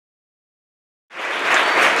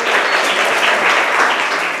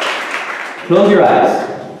Close your eyes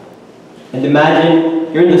and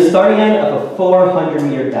imagine you're in the starting line of a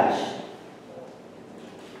 400-meter dash.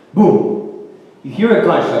 Boom! You hear a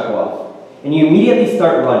gunshot go off, and you immediately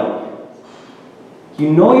start running.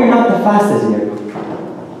 You know you're not the fastest in your group.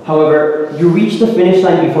 However, you reach the finish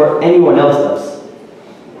line before anyone else does.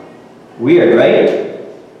 Weird,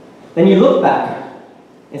 right? Then you look back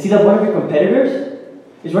and see that one of your competitors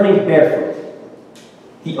is running barefoot.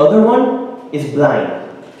 The other one is blind,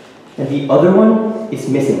 and the other one is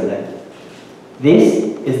missing a leg. This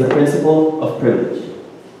is the principle of privilege.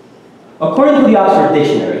 According to the Oxford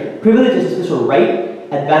Dictionary, privilege is a special right,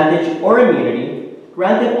 advantage, or immunity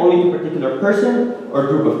granted only to a particular person or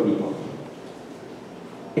group of people.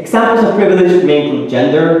 Examples of privilege may include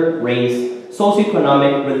gender, race,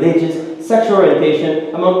 socioeconomic, religious, sexual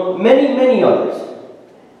orientation, among many, many others.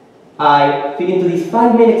 I fit into these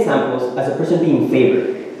 5 main examples as a person being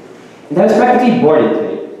favored, and I was practically born into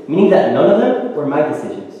it, meaning that none of them were my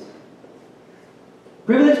decisions.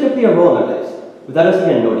 Privilege can play a role in our lives without us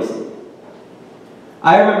even noticing.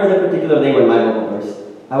 I remember the particular day when my bubble burst.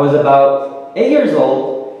 I was about 8 years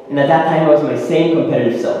old, and at that time I was my same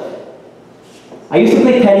competitive self. I used to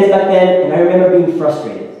play tennis back then, and I remember being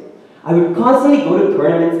frustrated. I would constantly go to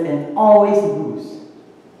tournaments and always lose.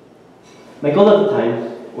 My goal at the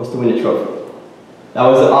time was to win a trophy. That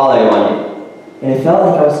was all I wanted, and it felt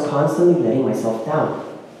like I was constantly letting myself down.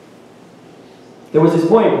 There was this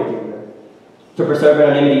boy in particular, to preserve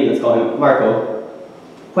anonymity, let's call him Marco,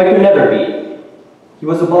 who I could never beat. He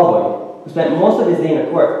was a ball boy who spent most of his day in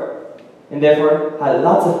a court, and therefore had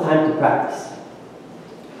lots of time to practice.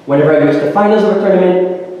 Whenever I reached the finals of a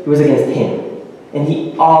tournament, it was against him, and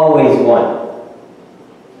he always won.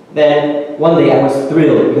 Then, one day I was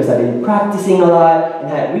thrilled because I'd been practicing a lot and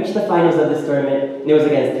had reached the finals of this tournament, and it was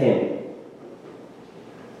against him.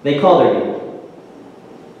 They called their game.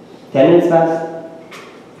 10 minutes passed,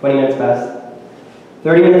 20 minutes passed,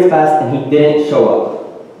 30 minutes passed, and he didn't show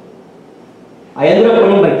up. I ended up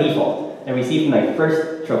winning by default and received my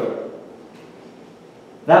first trophy.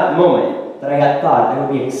 That moment that I had thought I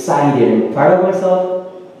would be excited and proud of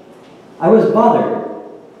myself, I was bothered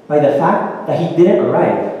by the fact that he didn't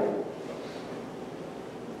arrive.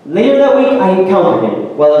 Later that week, I encountered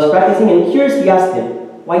him while I was practicing and curiously asked him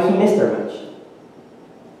why he missed our match.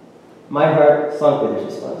 My heart sunk with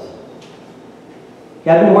his response. He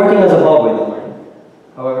had been working as a ball boy that morning.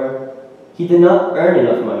 However, he did not earn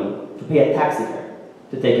enough money to pay a taxi fare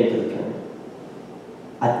to take him to the tournament.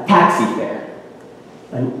 A taxi fare.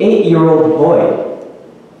 An 8-year-old boy.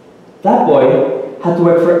 That boy had to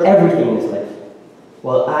work for everything in his life,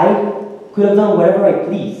 while I could have done whatever I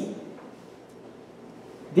pleased.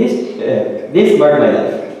 This marked my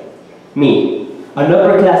life. Me, an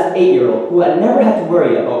upper-class 8-year-old who had never had to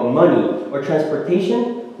worry about money or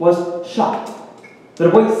transportation, was shocked that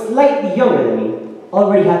a boy slightly younger than me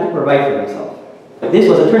already had to provide for himself. This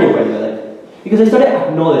was a turning point in my life, because I started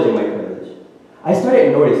acknowledging my privilege. I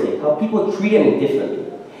started noticing how people treated me differently,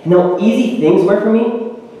 and how easy things were for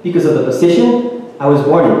me because of the position I was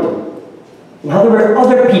born into, and how there were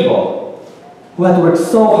other people who had to work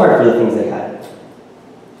so hard for the things they had.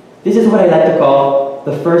 This is what I like to call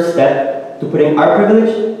the first step to putting our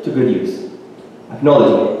privilege to good use,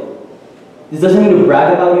 acknowledging it. This doesn't mean to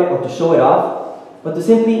brag about it or to show it off, but to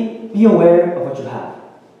simply be aware of what you have.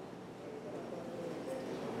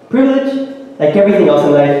 Privilege, like everything else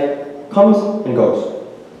in life, comes and goes.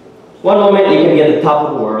 One moment you can be at the top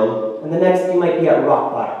of the world, and the next you might be at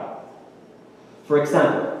rock bottom. For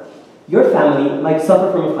example, your family might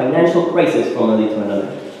suffer from a financial crisis from one day to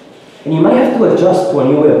another, and you might have to adjust to a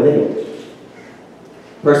new way of living.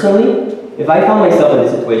 Personally, if I found myself in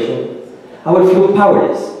this situation, I would feel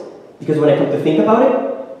powerless, because when I come to think about it,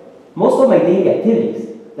 most of my daily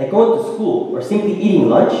activities, like going to school or simply eating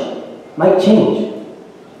lunch, might change.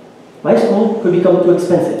 My school could become too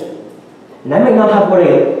expensive, and I might not have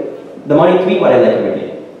the money to eat what I like every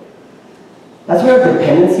day. That's where our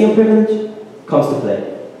dependency on privilege comes to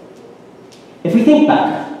play. If we think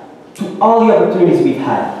back to all the opportunities we've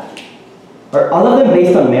had, are all of them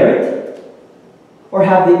based on merit, or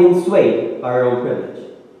have they been swayed by our own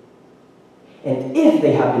privilege? And if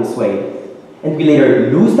they have been swayed, and we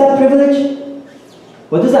later lose that privilege,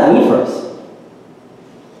 what does that mean for us?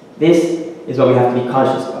 This is what we have to be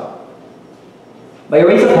conscious about. By a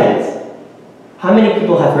raise of hands, how many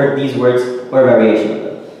people have heard these words or a variation of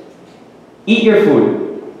them? Eat your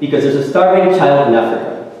food, because there's a starving child in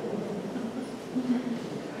Africa.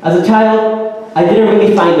 As a child, I didn't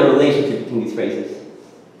really find the relationship between these phrases.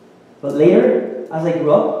 But later, as I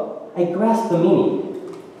grew up, I grasped the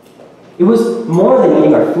meaning. It was more than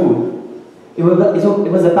eating our food. It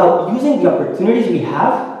was about using the opportunities we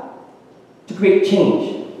have to create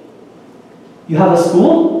change. You have a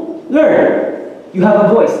school? Learn. You have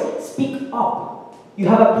a voice? Speak up. You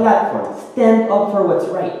have a platform? Stand up for what's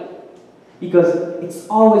right. Because it's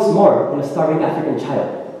always more than a starving African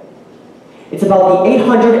child. It's about the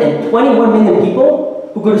 821 million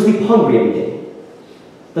people who go to sleep hungry every day.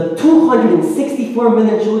 The 264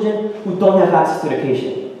 million children who don't have access to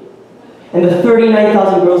education. And the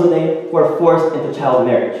 39,000 girls a day who are forced into child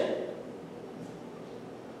marriage.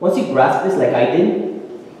 Once you grasp this like I did,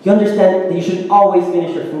 you understand that you should always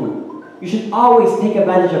finish your food. You should always take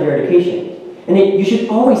advantage of your education. And you should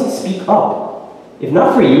always speak up. If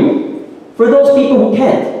not for you, for those people who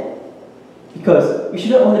can't. Because we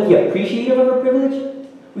shouldn't only be appreciative of our privilege,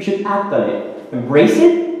 we should act on it, embrace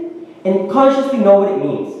it, and consciously know what it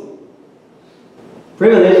means.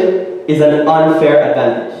 Privilege is an unfair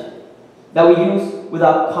advantage that we use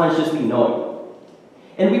without consciously knowing.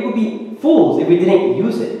 And we would be fools if we didn't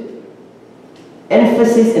use it.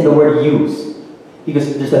 Emphasis in the word use,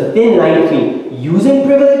 because there's a thin line between using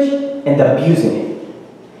privilege and abusing it.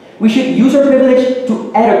 We should use our privilege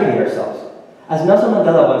to educate ourselves. As Nelson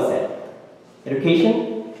Mandela once said,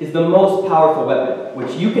 education is the most powerful weapon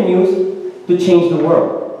which you can use to change the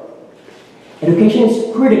world. Education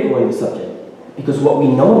is critical in this subject, because what we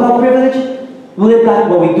know about privilege will impact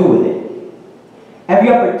what we do with it. Every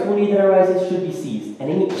opportunity that arises should be seized, and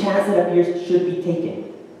any chance that appears should be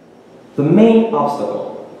taken. The main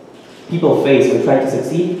obstacle people face when trying to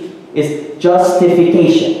succeed is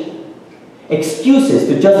justification. Excuses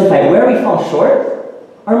to justify where we fall short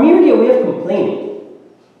are merely a way of complaining.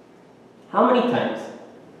 How many times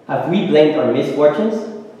have we blamed our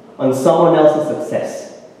misfortunes on someone else's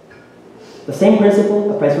success? The same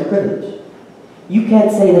principle applies for privilege. You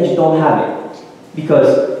can't say that you don't have it,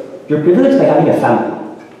 because you're privileged by having a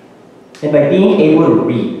family, and by being able to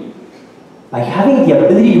read, by having the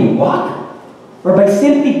ability to walk, or by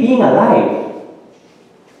simply being alive.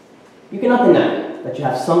 You cannot deny that you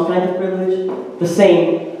have some kind of privilege, the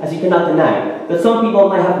same as you cannot deny that some people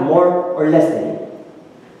might have more or less than you.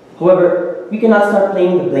 However, we cannot start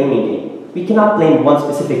playing the blaming game. We cannot blame one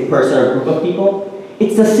specific person or group of people.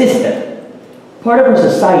 It's the system. Part of our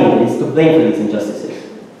society is to blame for these injustices,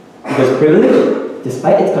 because privilege,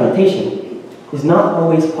 despite its connotation, is not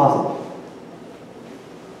always positive.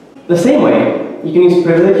 The same way you can use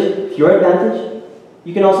privilege to your advantage,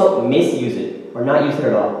 you can also misuse it or not use it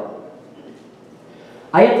at all.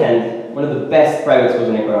 I attend one of the best private schools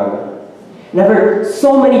in Nicaragua, and I've heard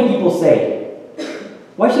so many people say,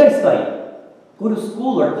 why should I study? Go to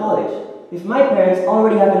school or college if my parents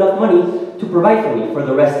already have enough money to provide for me for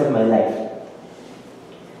the rest of my life.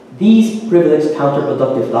 These privileged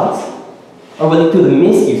counterproductive thoughts are what lead to the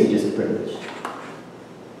misusages of privilege.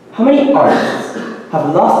 How many artists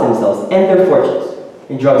have lost themselves and their fortunes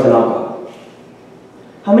in drugs and alcohol?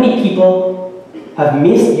 How many people have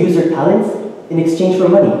misused their talents in exchange for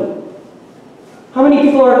money? How many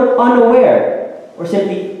people are unaware or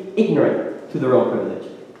simply ignorant to their own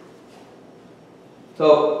privilege?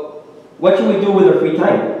 So, what should we do with our free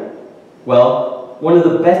time? Well, one of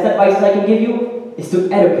the best advices I can give you is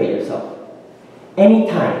to educate yourself.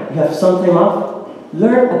 Anytime you have some time off,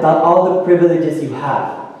 learn about all the privileges you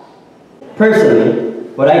have. Personally,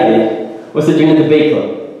 what I did was to join a debate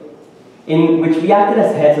club, in which we acted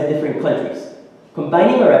as heads of different countries,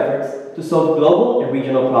 combining our efforts to solve global and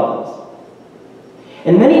regional problems.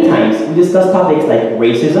 And many times, we discussed topics like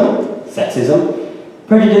racism, sexism,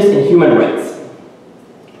 prejudice, and human rights.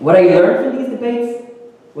 What I learned from these debates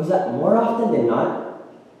was that more often than not,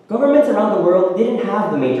 governments around the world didn't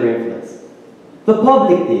have the major influence. The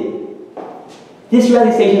public did. This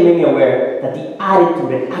realization made me aware that the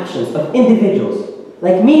attitude and actions of individuals,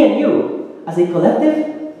 like me and you, as a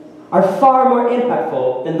collective, are far more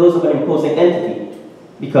impactful than those of an imposing entity,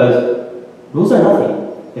 because rules are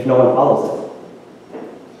nothing if no one follows them.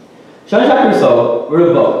 Jean-Jacques Rousseau wrote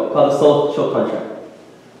a book called The Social Contract,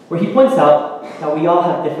 where he points out that we all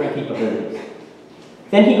have different capabilities.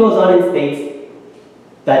 Then he goes on and states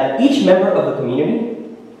that each member of the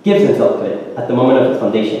community gives himself to it at the moment of its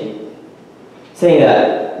foundation, saying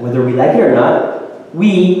that whether we like it or not,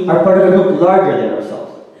 we are part of a group larger than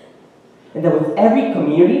ourselves. And that with every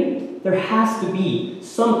community, there has to be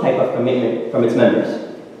some type of commitment from its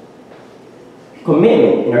members.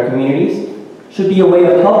 Commitment in our communities should be a way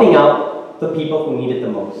of helping out the people who need it the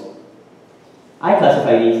most. I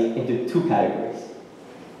classify these into two categories: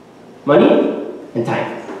 money and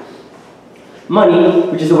time. Money,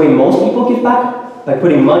 which is the way most people give back, by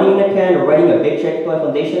putting money in a can or writing a big check to a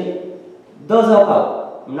foundation, does help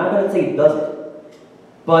out. I'm not going to say it doesn't.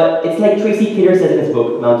 But it's like Tracy Peter says in his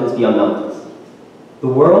book, Mountains Beyond Mountains. The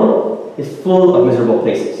world is full of miserable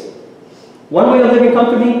places. One way of living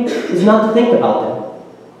comfortably is not to think about them.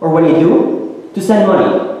 Or when you do, to send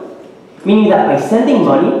money. Meaning that by sending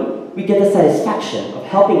money, we get the satisfaction of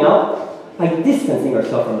helping out by distancing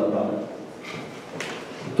ourselves from the problem.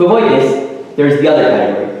 To avoid this, there is the other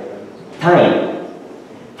category, time.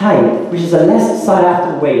 Time, which is a less sought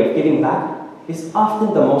after way of giving back, is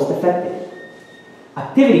often the most effective.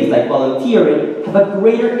 Activities like volunteering have a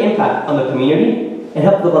greater impact on the community and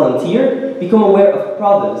help the volunteer become aware of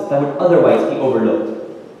problems that would otherwise be overlooked.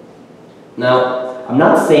 Now, I'm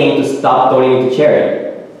not saying to stop donating to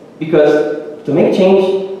charity, because to make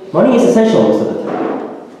change, money is essential most of the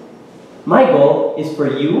time. My goal is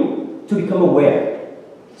for you to become aware.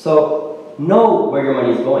 So, know where your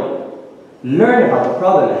money is going. Learn about the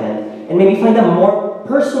problem at hand, and maybe find a more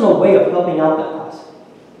personal way of helping out that cause.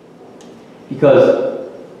 Because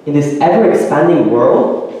in this ever-expanding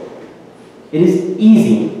world, it is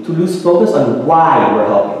easy to lose focus on why we're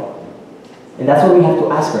helping. And that's what we have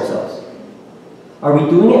to ask ourselves. Are we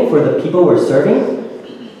doing it for the people we're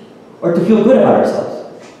serving, or to feel good about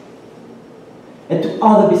ourselves? And to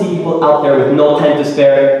all the busy people out there with no time to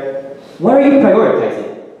spare, what are you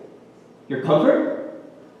prioritizing? Your comfort?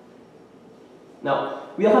 Now,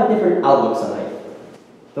 we all have different outlooks on life.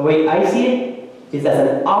 The way I see it is as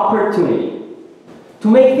an opportunity to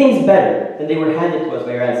make things better than they were handed to us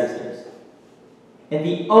by our ancestors. And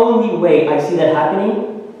the only way I see that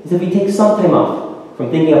happening is if we take some time off from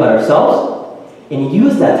thinking about ourselves and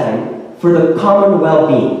use that time for the common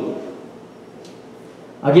well-being.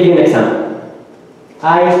 I'll give you an example.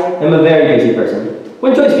 I am a very busy person who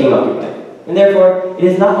enjoys being occupied, and therefore it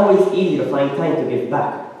is not always easy to find time to give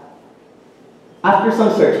back. After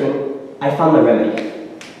some searching, I found a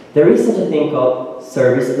remedy. There is such a thing called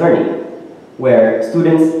service learning, where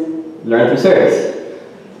students learn through service.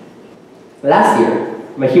 Last year,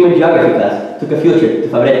 my human geography class took a field trip to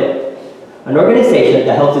Fabreto, an organization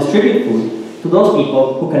that helps distribute food to those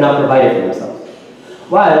people who cannot provide it for themselves,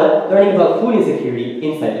 while learning about food insecurity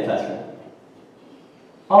inside the classroom.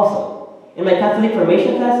 Also, in my Catholic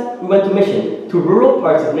formation class, we went to mission to rural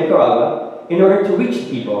parts of Nicaragua in order to reach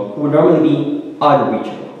people who would normally be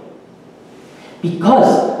unreachable.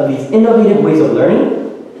 Because of these innovative ways of learning,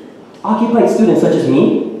 occupied students such as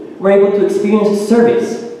me were able to experience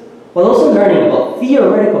service while also learning about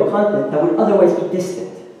theoretical content that would otherwise be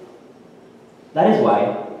distant. That is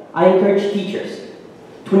why I encourage teachers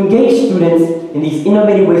to engage students in these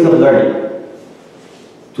innovative ways of learning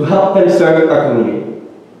to help them serve our community,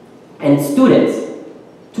 and students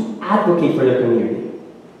to advocate for their community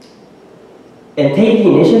and take the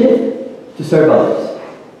initiative to serve others,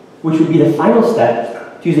 which would be the final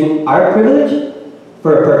step to using our privilege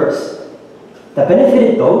for a purpose that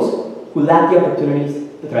benefited those who lack the opportunities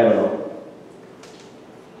to thrive alone.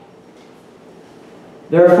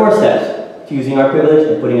 There are 4 steps to using our privilege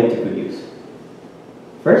and putting it to good use.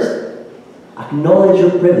 First, acknowledge your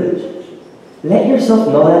privilege. Let yourself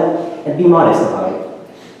know that and be modest about it.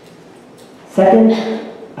 Second,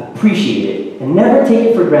 appreciate it and never take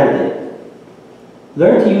it for granted.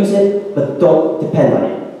 Learn to use it, but don't depend on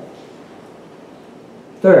it.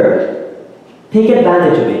 Third, take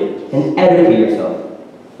advantage of it and educate yourself.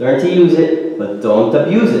 Learn to use it, but don't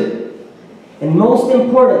abuse it. And most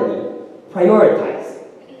importantly, prioritize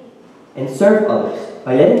and serve others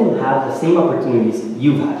by letting them have the same opportunities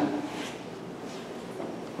you've had.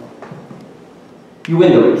 You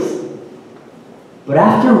win the race. But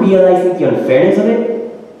after realizing the unfairness of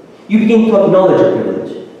it, you begin to acknowledge your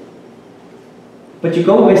privilege. But you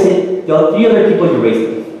go visit the 3 other people you raced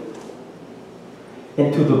with.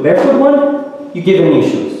 And to the barefoot one, you give him new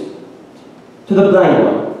shoes. To the blind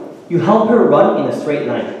one, you help her run in a straight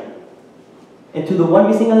line. And to the one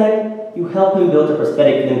missing a leg, you help him build a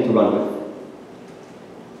prosthetic limb to run with.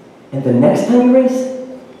 And the next time you race,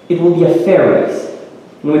 it will be a fair race,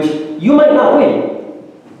 in which you might not win.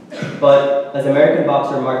 But as American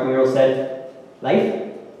boxer Mark Murrow said,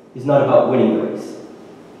 life is not about winning the race.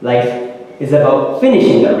 Life is about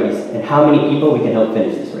finishing that race and how many people we can help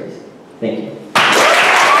finish this race. Thank you.